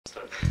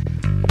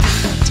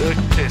Dirk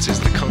Pitt is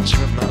the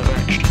consummate man of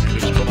action who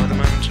lives by the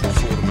moment and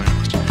for the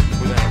moment,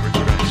 without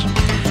regret.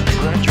 A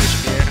graduate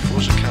of the Air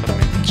Force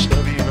Academy,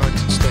 Soviet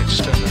United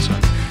States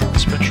Senator, and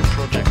Special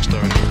Projects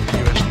Director of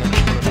the US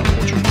National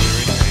Underwater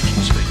Engineering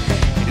Agency,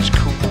 he is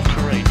cool,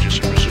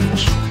 courageous and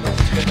resourceful.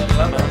 A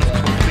man of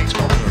complete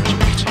honour at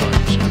all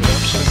times, and with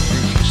absolute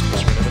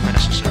ruthlessness whenever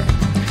necessary.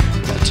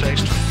 With a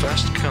taste for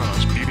fast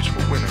cars, beautiful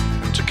women,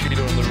 and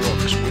tequila on the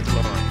rocks with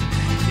lime,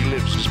 he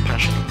lives as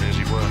passionately as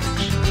he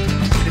works.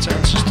 His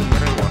answers to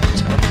no one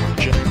is Admiral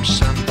James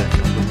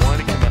Sandecker, the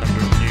wily commander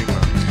of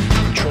Newman,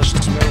 and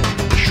trusts no one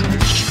but the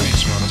shrewd street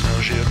smart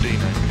Al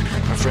Giardino,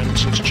 a friend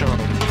since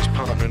childhood and his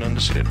partner in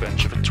undersea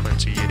adventure for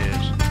 20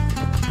 years.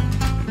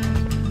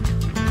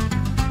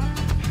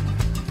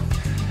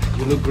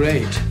 You look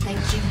great.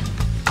 Thank you.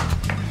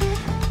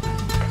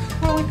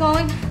 Where are we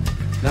going?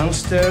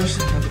 Downstairs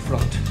at the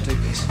front.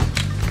 Take this.